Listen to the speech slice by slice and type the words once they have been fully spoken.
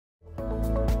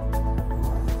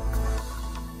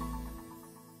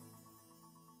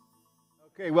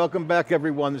Okay, welcome back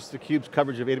everyone. This is theCUBE's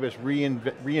coverage of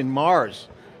AWS Mars.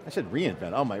 I said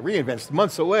reinvent, oh my, reinvent's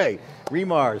months away.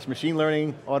 Mars, machine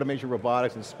learning, automation,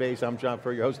 robotics, and space. I'm John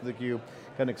Furrier, your host of theCUBE.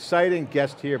 Got an exciting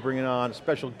guest here, bringing on a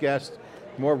special guest.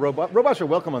 More robots are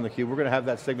welcome on theCUBE. We're going to have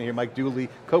that segment here. Mike Dooley,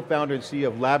 co-founder and CEO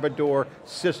of Labrador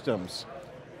Systems.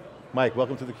 Mike,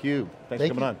 welcome to theCUBE. Thanks for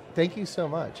coming on. Thank you so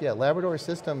much. Yeah, Labrador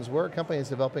Systems, we're a company that's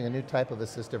developing a new type of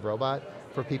assistive robot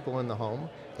for people in the home.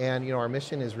 And our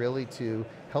mission is really to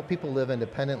help people live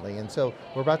independently. And so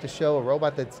we're about to show a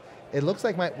robot that's, it looks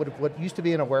like what used to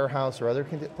be in a warehouse or other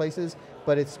places,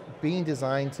 but it's being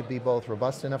designed to be both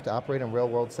robust enough to operate in real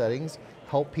world settings,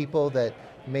 help people that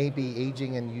may be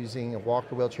aging and using a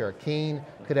walker, wheelchair, or cane,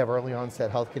 could have early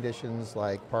onset health conditions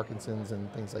like Parkinson's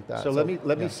and things like that. So let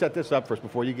me set this up first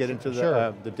before you get into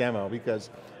the demo, because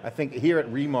I think here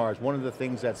at Mars, one of the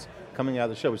things that's coming out of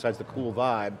the show, besides the cool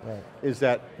vibe, is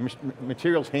that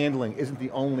materials handling isn't the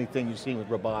only thing you're seeing with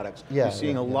robotics. You're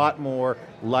seeing a lot more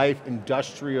life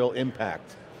industrial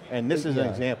impact. And this is an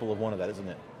example of one of that, isn't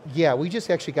it? Yeah, we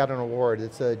just actually got an award.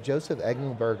 It's Joseph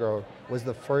Engelberger was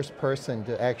the first person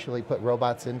to actually put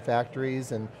robots in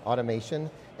factories and automation.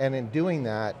 And in doing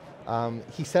that,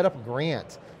 he set up a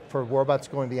grant for robots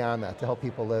going beyond that to help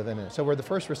people live in it. So we're the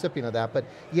first recipient of that. But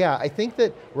yeah, I think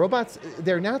that robots,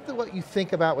 they're not what you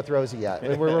think about with Rosie yet.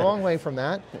 We're a long way from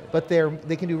that, but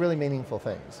they can do really meaningful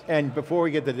things. And before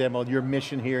we get to the demo, your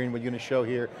mission here and what you're going to show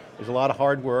here is a lot of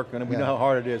hard work, and we know how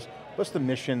hard it is. What's the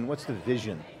mission, what's the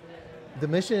vision? The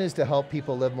mission is to help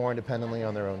people live more independently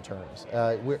on their own terms.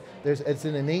 It's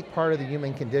an innate part of the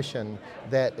human condition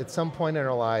that at some point in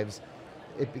our lives,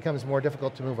 it becomes more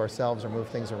difficult to move ourselves or move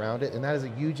things around it, and that has a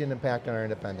huge impact on our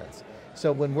independence.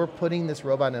 So when we're putting this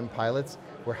robot in pilots,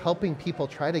 we're helping people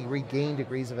try to regain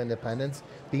degrees of independence,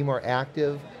 be more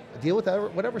active, deal with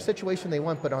whatever situation they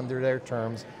want, but under their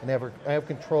terms, and have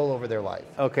control over their life.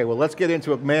 Okay, well let's get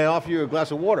into it. May I offer you a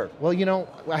glass of water? Well,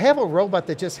 I have a robot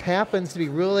that just happens to be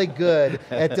really good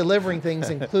at delivering things,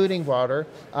 including water.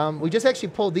 We just actually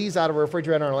pulled these out of a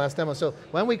refrigerator on our last demo, so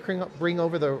why don't we bring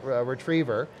over the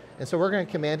retriever, and so we're going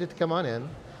to command it to come on in.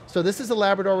 So this is a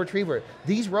Labrador Retriever.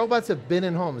 These robots have been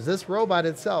in homes. This robot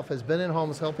itself has been in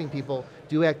homes helping people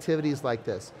do activities like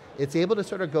this. It's able to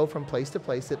sort of go from place to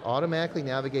place. It automatically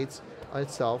navigates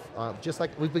itself, just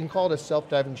like we've been called a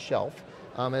self-driving shelf,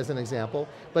 as an example.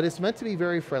 But it's meant to be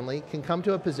very friendly, can come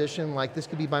to a position like this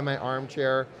could be by my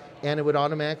armchair, and it would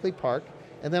automatically park.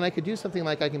 And then I could do something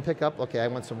like I can pick up, okay, I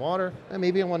want some water, and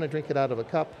maybe I want to drink it out of a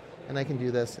cup, and I can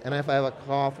do this. And if I have a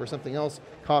cough or something else,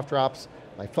 cough drops,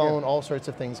 my phone, all sorts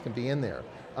of things can be in there.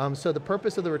 So the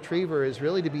purpose of the Retriever is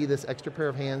really to be this extra pair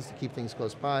of hands to keep things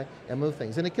close by and move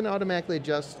things. And it can automatically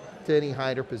adjust to any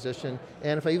height or position,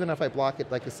 and even if I block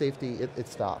it like a safety, it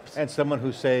stops. And someone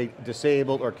who's, say,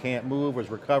 disabled or can't move or is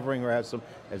recovering or has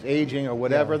aging or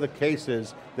whatever the case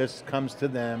is, this comes to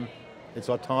them. It's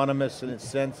autonomous in its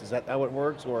sense. Is that how it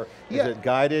works, or is it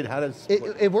guided? How does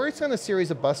it works on a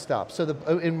series of bus stops? So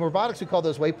in robotics we call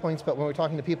those waypoints, but when we're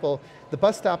talking to people, the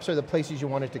bus stops are the places you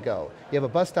want it to go. You have a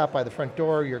bus stop by the front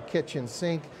door, your kitchen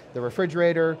sink, the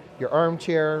refrigerator, your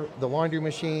armchair, the laundry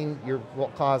machine, your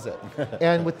closet.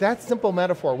 And with that simple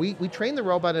metaphor, we train the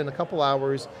robot in a couple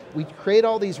hours. We create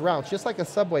all these routes, just like a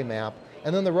subway map.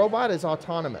 And then the robot is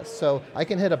autonomous. So I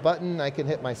can hit a button, I can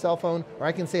hit my cell phone, or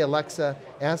I can say, Alexa,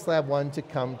 ask Lab 1 to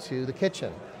come to the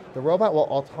kitchen. The robot will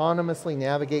autonomously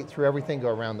navigate through everything, go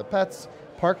around the pets,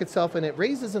 park itself, and it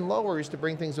raises and lowers to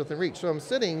bring things within reach. So I'm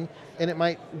sitting, and it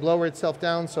might lower itself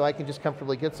down so I can just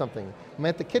comfortably get something. I'm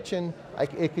at the kitchen,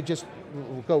 it could just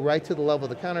go right to the level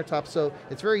of the countertop, so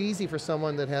it's very easy for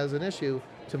someone that has an issue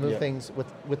to move things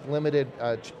with limited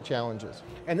challenges.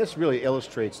 And this really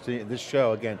illustrates to this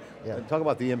show, again, talk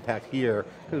about the impact here,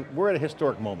 because we're at a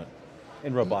historic moment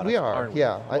in robotics. We are,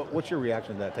 What's your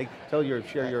reaction to that?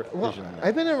 Share your vision on that.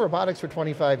 I've been in robotics for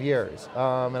 25 years,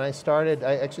 and I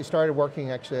actually started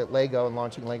working at Lego and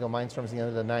launching Lego Mindstorms at the end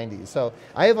of the 90s. So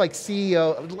I have like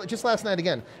CEO, just last night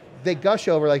again, they gush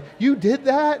over like, you did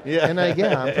that? And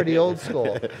I'm pretty old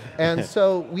school. And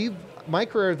so my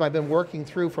career, I've been working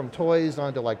through from toys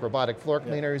onto like robotic floor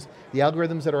cleaners. The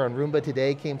algorithms that are on Roomba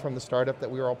today came from the startup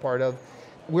that we were all part of.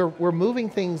 We're moving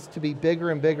things to be bigger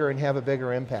and bigger and have a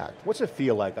bigger impact. What's it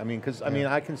feel like? I mean, because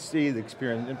I can see the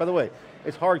experience, and by the way,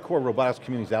 it's hardcore robotics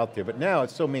communities out there, but now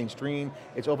it's so mainstream,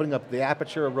 it's opening up the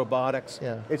aperture of robotics.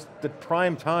 Yeah. It's the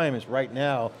prime time is right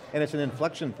now, and it's an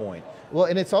inflection point. Well,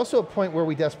 and it's also a point where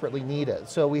we desperately need it.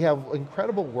 So we have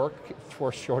incredible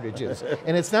workforce shortages.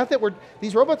 And it's not that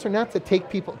these robots are not to take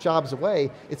jobs away,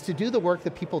 it's to do the work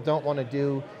that people don't want to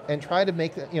do and try to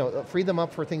make, free them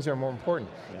up for things that are more important.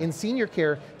 Yeah. In senior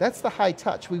care, that's the high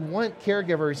touch. We want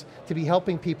caregivers to be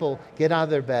helping people get out of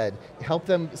their bed, help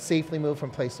them safely move from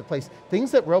place to place.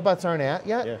 Things that robots aren't at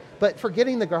yet, but for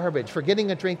getting the garbage, for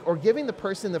getting a drink, or giving the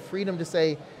person the freedom to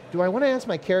say, do I want to ask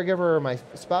my caregiver or my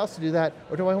spouse to do that,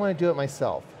 or do I want to do it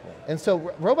myself? And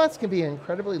so robots can be an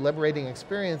incredibly liberating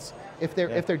experience if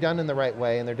they're done in the right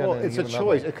way and they're done in a human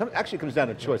level. It's a choice. It actually comes down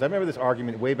to choice. I remember this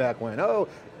argument way back when,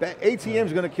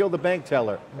 ATM's going to kill the bank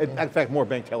teller. In fact, more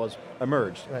bank tellers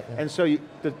emerged. And so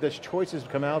there's choices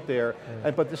come out there,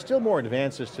 but there's still more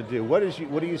advances to do. What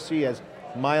do you see as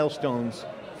milestones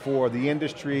for the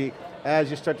industry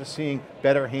as you start to seeing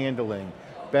better handling,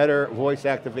 better voice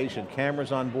activation,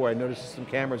 cameras on board? I noticed some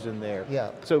cameras in there.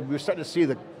 Yeah. So we're starting to see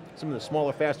some of the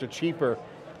smaller, faster, cheaper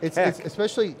It's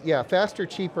especially, faster,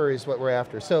 cheaper is what we're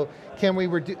after. So can we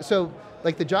reduce,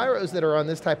 like the gyros that are on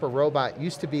this type of robot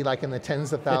used to be like in the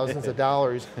tens of thousands of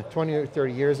dollars 20 or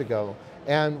 30 years ago.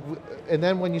 And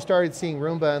then when you started seeing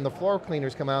Roomba and the floor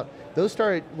cleaners come out,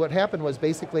 what happened was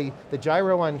basically the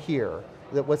gyro on here,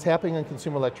 that what's happening in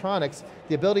consumer electronics,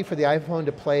 the ability for the iPhone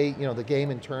to play the game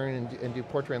in turn and do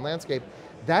portrait and landscape,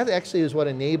 that actually is what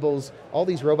enables all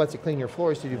these robots that clean your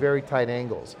floors to do very tight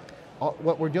angles.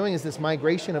 What we're doing is this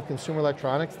migration of consumer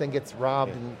electronics then gets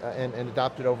robbed and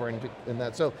adopted over in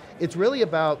that. So it's really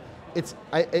about, it's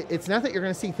not that you're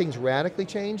going to see things radically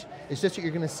change, it's just that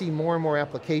you're going to see more and more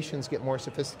applications get more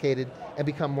sophisticated and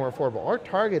become more affordable. Our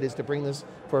target is to bring this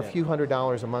for a few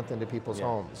 $100s a month into people's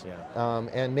homes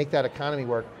and make that economy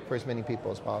work for as many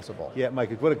people as possible. Yeah,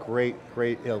 Mike, what a great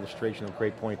illustration, a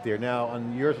great point there. Now,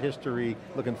 on your history,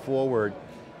 looking forward,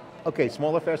 okay,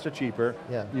 smaller, faster, cheaper.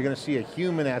 Yeah. You're going to see a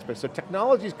human aspect. So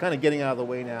technology's kind of getting out of the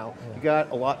way now. Yeah. You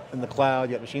got a lot in the cloud,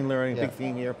 you got machine learning, big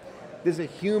theme here. There's a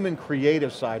human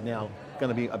creative side now going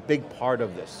to be a big part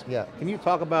of this. Yeah. Can you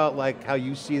talk about like how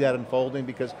you see that unfolding?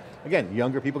 Because again,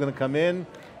 younger people are going to come in,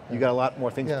 you got a lot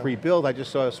more things pre-built. I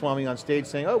just saw Swami on stage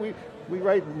saying, we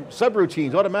write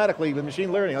subroutines automatically with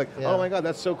machine learning. Like, oh my God,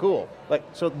 that's so cool. Like,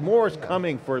 so more is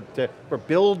coming for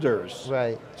builders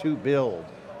to build.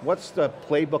 What's the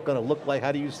playbook going to look like?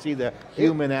 How do you see the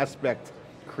human aspect,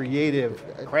 creative,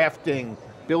 crafting,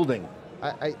 building?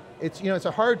 It's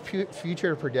a hard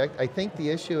future to predict. I think the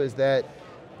issue is that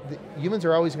humans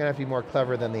are always going to have to be more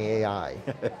clever than the AI.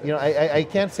 I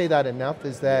can't say that enough,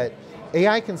 is that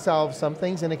AI can solve some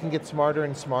things and it can get smarter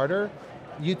and smarter.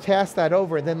 You task that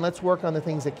over, and then let's work on the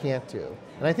things it can't do.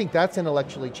 And I think that's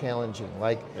intellectually challenging.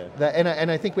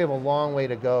 And I think we have a long way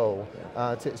to go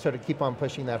to sort of keep on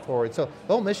pushing that forward. So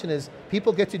the whole mission is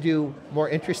people get to do more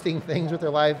interesting things with their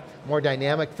life, more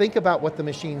dynamic, think about what the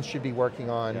machines should be working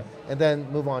on, and then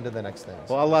move on to the next things.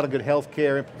 Well, a lot of good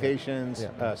healthcare implications,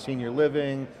 senior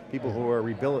living, people who are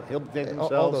rehabilitating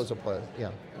themselves. All those apply,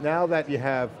 Now that you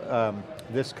have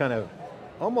this kind of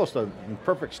almost a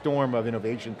perfect storm of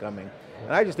innovation coming,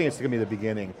 and I just think it's going to be the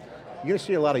beginning. You're going to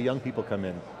see a lot of young people come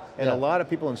in, and a lot of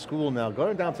people in school now,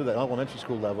 going down to the elementary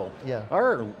school level,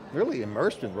 are really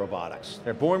immersed in robotics.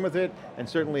 They're born with it, and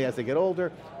certainly as they get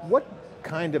older, what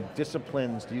kind of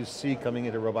disciplines do you see coming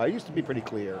into robotics? It used to be pretty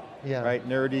clear, right?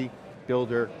 Nerdy,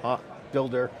 builder.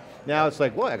 Now it's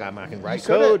like, well, I can write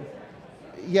code.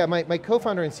 My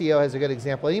co-founder and CEO has a good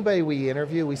example. Anybody we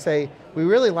interview, we say, we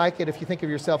really like it if you think of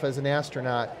yourself as an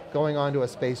astronaut going onto a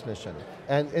space mission.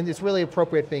 And it's really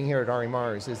appropriate being here at RE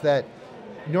Mars, is that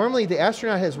normally the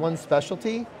astronaut has one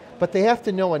specialty, but they have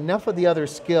to know enough of the other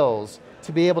skills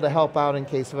to be able to help out in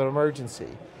case of an emergency.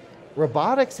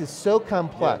 Robotics is so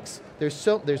complex.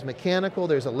 There's mechanical,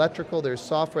 there's electrical, there's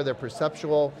software, there's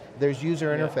perceptual, there's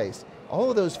user interface. All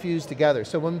of those fuse together.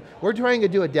 So when we're trying to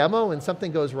do a demo and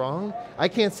something goes wrong, I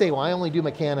can't say, well, I only do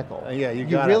mechanical. You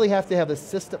really have to have the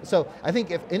system. So I think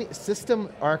if any system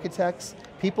architects,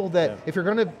 people that, if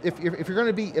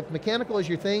mechanical is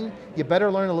your thing, you better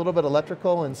learn a little bit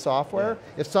electrical and software.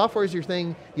 If software is your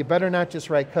thing, you better not just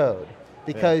write code.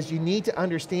 Because you need to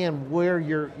understand where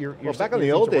your well, back in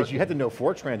the old days, you had to know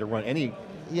Fortran to run any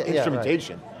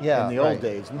instrumentation in the old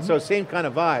days. And so same kind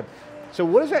of vibe. So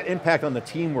what does that impact on the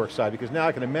teamwork side? Because now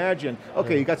I can imagine,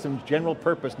 okay, you got some general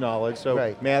purpose knowledge,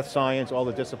 so math, science, all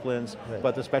the disciplines,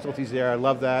 but the specialties there, I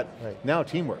love that. Now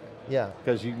teamwork.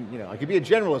 Because I could be a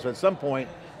generalist, but at some point,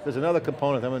 there's another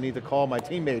component I'm going to need to call my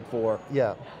teammate for.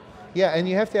 Yeah, and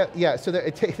you have to have, yeah, so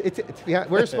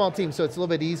we're a small team, so it's a little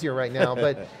bit easier right now,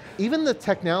 but even the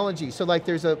technology, so like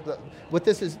there's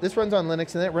this runs on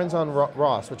Linux and it runs on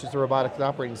ROS, which is the robotics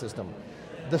operating system.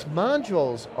 The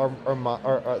modules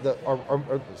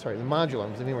sorry, the module,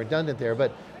 I'm being redundant there,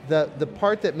 but the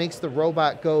part that makes the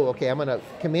robot go, okay, I'm going to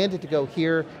command it to go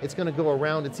here, it's going to go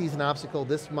around, it sees an obstacle,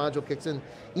 this module kicks in,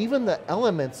 even the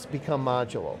elements become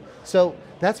modular. So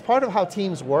that's part of how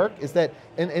teams work, is that,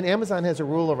 and Amazon has a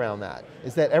rule around that,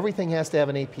 is that everything has to have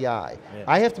an API. Yeah.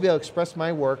 I have to be able to express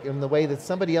my work in the way that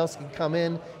somebody else can come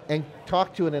in and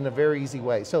talk to it in a very easy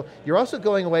way. So you're also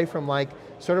going away from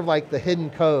sort of like the hidden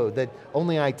code that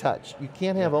only I touch. You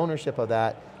can't have ownership of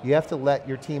that. You have to let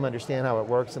your team understand how it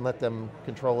works and let them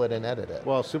control it and edit it.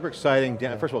 Well, super exciting.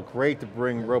 Dan, first of all, great to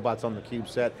bring robots on the CUBE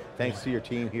set. Thanks to your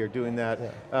team here doing that.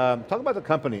 Yeah. Talk about the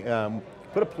company.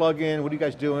 Put a plug in, what are you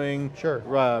guys doing? Sure.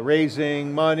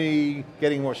 Raising money,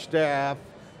 getting more staff,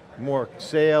 more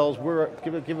sales.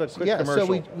 Give a quick commercial.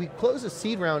 So we closed a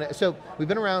seed round. So we've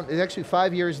been around, it's actually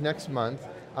 5 years next month.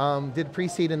 Did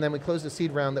pre-seed and then we closed the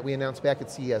seed round that we announced back at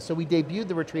CES. So we debuted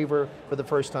the Retriever for the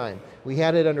first time. We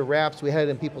had it under wraps, we had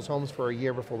it in people's homes for a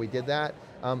year before we did that.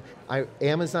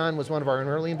 Amazon was one of our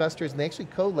early investors and they actually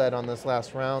co-led on this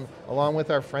last round along with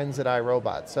our friends at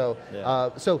iRobot. So,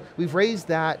 so we've raised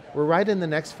that, we're right in the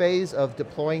next phase of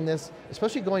deploying this,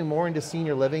 especially going more into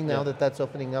senior living now that that's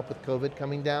opening up with COVID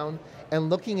coming down, and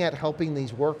looking at helping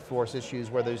these workforce issues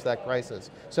where there's that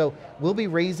crisis. So we'll be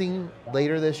raising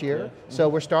later this year, so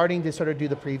we're starting to sort of do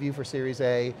the preview for Series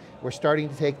A, we're starting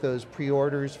to take those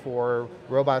pre-orders for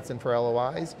robots and for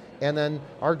LOIs, and then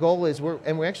our goal is,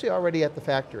 we're actually already at the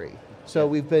factory. So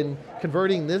we've been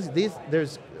converting there's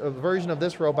a version of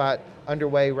this robot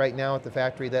underway right now at the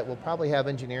factory that will probably have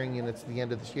engineering units at the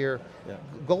end of this year.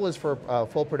 Goal is for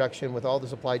full production with all the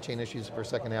supply chain issues for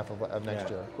second half of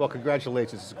next year. Well,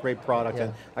 congratulations, it's a great product.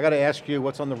 And I got to ask you,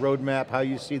 what's on the roadmap, how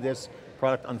you see this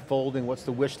product unfolding, what's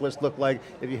the wish list look like?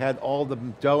 If you had all the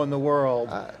dough in the world,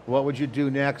 what would you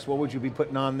do next? What would you be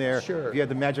putting on there? Sure. If you had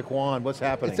the magic wand, what's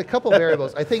happening? It's a couple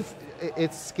variables. I think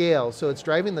it's scale, so it's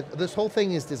driving this whole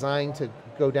thing is designed to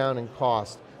go down in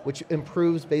cost, which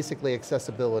improves basically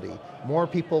accessibility. More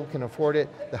people can afford it,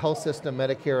 the health system,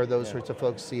 Medicare, those sorts of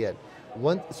folks see it.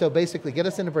 So basically get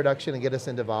us into production and get us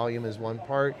into volume is one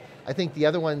part. I think the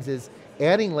other ones is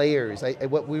adding layers.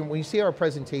 When you see our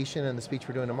presentation and the speech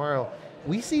we're doing tomorrow,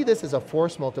 we see this as a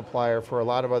force multiplier for a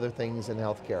lot of other things in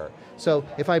healthcare. So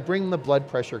if I bring the blood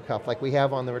pressure cuff like we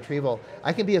have on the Retrieval,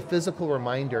 I can be a physical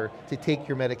reminder to take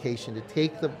your medication, to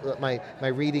take my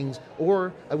readings,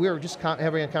 or we were just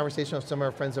having a conversation with some of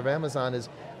our friends of Amazon, is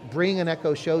bring an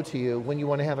Echo Show to you when you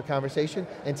want to have a conversation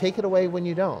and take it away when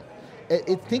you don't.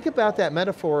 Think about that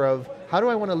metaphor of how do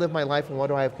I want to live my life and what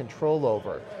do I have control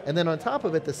over? And then on top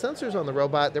of it, the sensors on the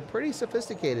robot, they're pretty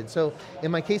sophisticated. So in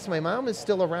my case, my mom is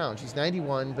still around. She's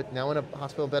 91, but now in a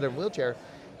hospital bed and wheelchair.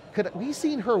 Could we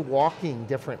seen her walking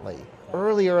differently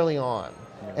early on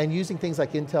and using things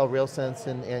like Intel RealSense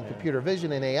and computer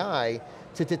vision and AI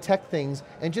to detect things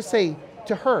and just say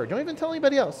to her, don't even tell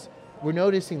anybody else, we're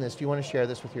noticing this, do you want to share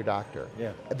this with your doctor?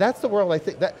 Yeah. That's the world I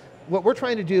think, what we're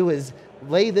trying to do is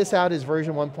lay this out as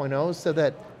version 1.0 so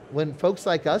that when folks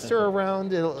like us are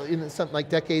around in something like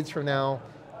decades from now,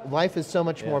 life is so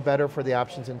much more better for the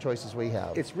options and choices we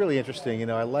have. It's really interesting, you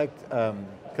know, I liked kind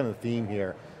of the theme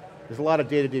here. There's a lot of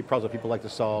day-to-day problems that people like to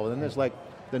solve, and then there's like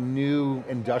the new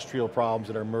industrial problems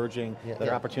that are emerging, that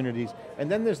are opportunities, and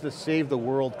then there's the save the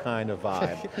world kind of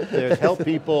vibe. There's help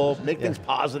people, make things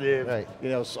positive, you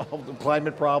know, solve the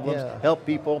climate problems, help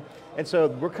people. And so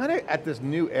we're kind of at this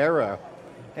new era,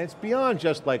 and it's beyond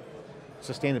just like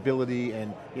sustainability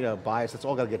and bias, that's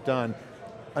all got to get done.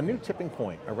 A new tipping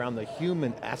point around the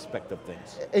human aspect of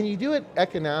things. And you do it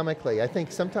economically. I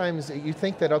think sometimes you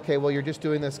think that, okay, well you're just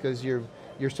doing this because you're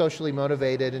socially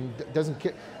motivated and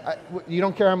you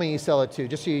don't care how many you sell it to,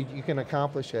 just so you can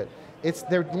accomplish it.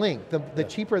 They're linked. The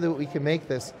cheaper that we can make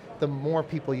this, the more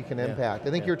people you can impact.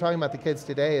 I think you were talking about the kids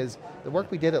today, is the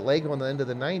work we did at Lego in the end of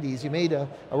the 90s, you made a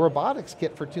robotics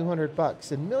kit for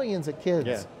 $200 and millions of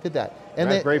kids did that. And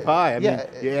Raspberry Pi, I mean,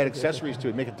 you add accessories to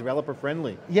it, make it developer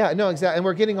friendly. Yeah, no, exactly, and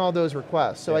we're getting all those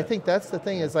requests. So I think that's the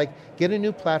thing, is like, get a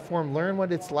new platform, learn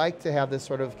what it's like to have this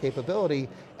sort of capability,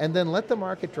 and then let the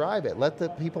market drive it. Let the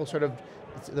people sort of,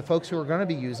 the folks who are going to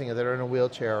be using it that are in a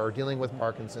wheelchair or dealing with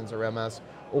Parkinson's or MS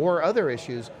or other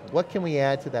issues, what can we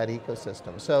add to that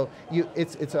ecosystem? So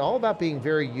it's all about being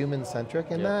very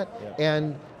human-centric in that,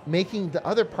 and making the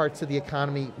other parts of the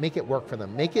economy, make it work for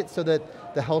them. Make it so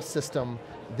that the health system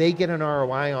they get an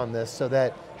ROI on this so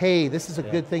that, hey, this is a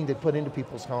good thing to put into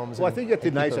people's homes. Well, I think you have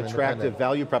the nice, them attractive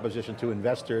value proposition to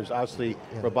investors. Obviously,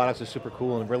 robotics is super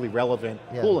cool and really relevant.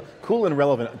 Yeah. Cool and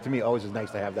relevant, to me, always is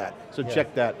nice to have that. So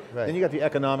check that. Right. Then you got the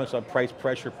economics on price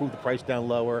pressure, move the price down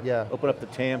lower, open up the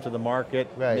TAM to the market,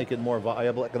 make it more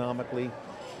viable economically.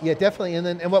 Yeah, definitely,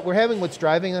 and what's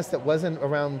driving us that wasn't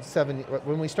around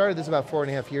when we started this about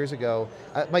 4.5 years ago,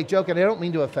 my joke, and I don't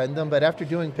mean to offend them, but after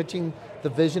pitching the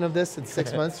vision of this in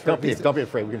 6 months. Don't be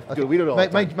afraid, we do it all the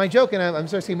time. My joke, and I'm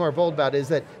starting to be more bold about it, is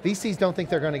that VCs don't think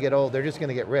they're going to get old, they're just going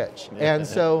to get rich. And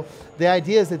so the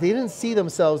idea is that they didn't see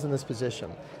themselves in this position.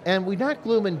 And we're not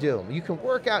gloom and doom. You can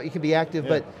work out, you can be active,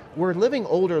 but we're living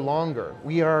older longer.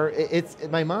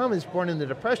 My mom is born in the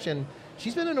Depression.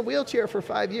 She's been in a wheelchair for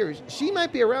 5 years. She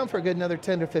might be around for a good another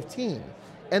 10 to 15.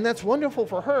 And that's wonderful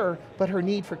for her, but her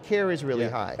need for care is really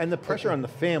high. And the pressure on the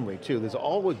family too. There's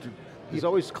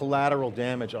always collateral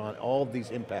damage on all of these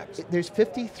impacts. There's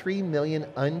 53 million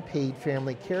unpaid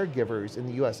family caregivers in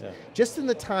the US. Just in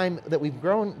the time that we've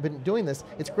been doing this,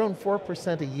 it's grown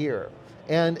 4% a year.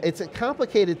 And it's a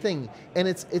complicated thing. And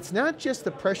it's not just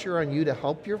the pressure on you to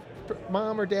help your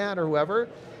mom or dad or whoever,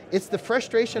 it's the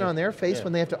frustration on their face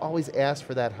when they have to always ask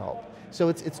for that help. So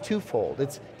it's twofold.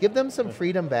 It's give them some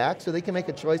freedom back so they can make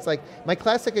a choice. Like my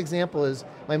classic example is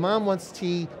my mom wants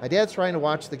tea, my dad's trying to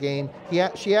watch the game,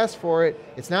 she asks for it,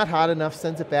 it's not hot enough,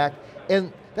 sends it back,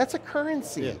 and that's a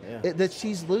currency that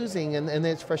she's losing, and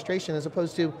it's frustration, as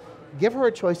opposed to give her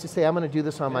a choice to say, I'm going to do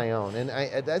this on my own, and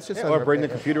that's just... or bring the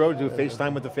computer over, do a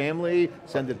FaceTime with the family,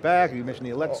 send it back, you mentioned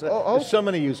the Alexa, there's so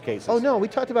many use cases. Oh no, we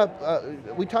talked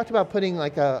about putting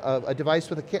like a device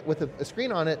with a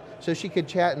screen on it so she could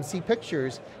chat and see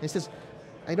pictures, and he says,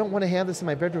 I don't want to have this in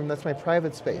my bedroom, that's my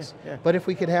private space. But if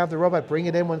we could have the robot bring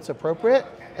it in when it's appropriate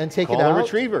and take it out. Call a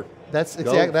retriever. That's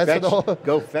exactly, that's fetch, the whole...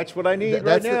 Go fetch what I need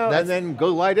right now, and then go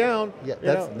lie down. Yeah,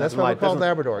 that's what we call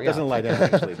Labrador. Doesn't lie down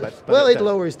actually, but well, it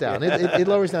lowers down. It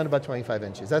lowers down to about 25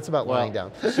 inches. That's about lying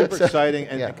down. Super exciting,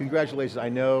 and congratulations. I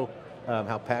know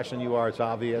how passionate you are, it's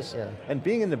obvious. And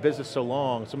being in the business so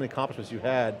long, so many accomplishments you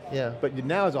had, but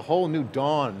now is a whole new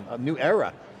dawn, a new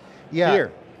era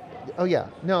here. Oh yeah,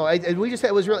 no, it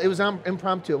was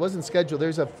impromptu. It wasn't scheduled.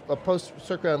 There's a post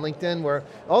circular on LinkedIn where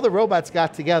all the robots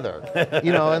got together,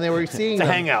 and they were seeing to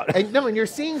hang out. And you're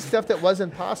seeing stuff that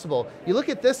wasn't possible. You look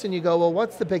at this and you go, well,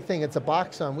 what's the big thing? It's a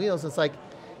box on wheels. It's like,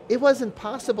 it wasn't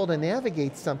possible to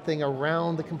navigate something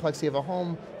around the complexity of a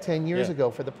home 10 years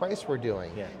ago for the price we're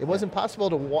doing. It wasn't possible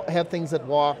to have things that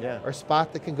walk or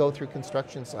spot that can go through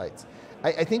construction sites.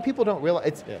 I think people don't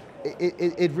realize,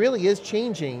 it really is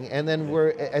changing, and then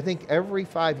I think every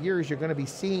 5 years you're going to be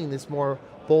seeing this more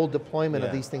bold deployment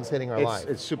of these things hitting our lives.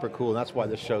 It's super cool, and that's why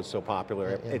this show's so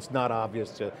popular. It's not obvious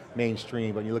to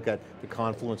mainstream, but you look at the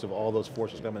confluence of all those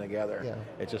forces coming together,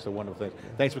 it's just a wonderful thing.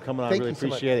 Thanks for coming on, really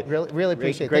appreciate it. Really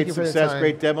appreciate it. Great success,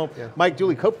 great demo. Mike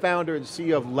Dooley, co-founder and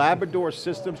CEO of Labrador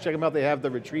Systems. Check them out, they have the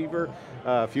Retriever,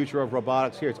 future of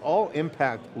robotics here. It's all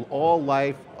impact, all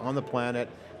life on the planet,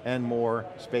 and more,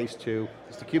 space too.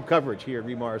 It's theCUBE coverage here at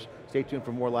Remars. Stay tuned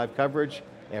for more live coverage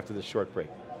after this short break.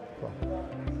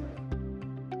 Cool.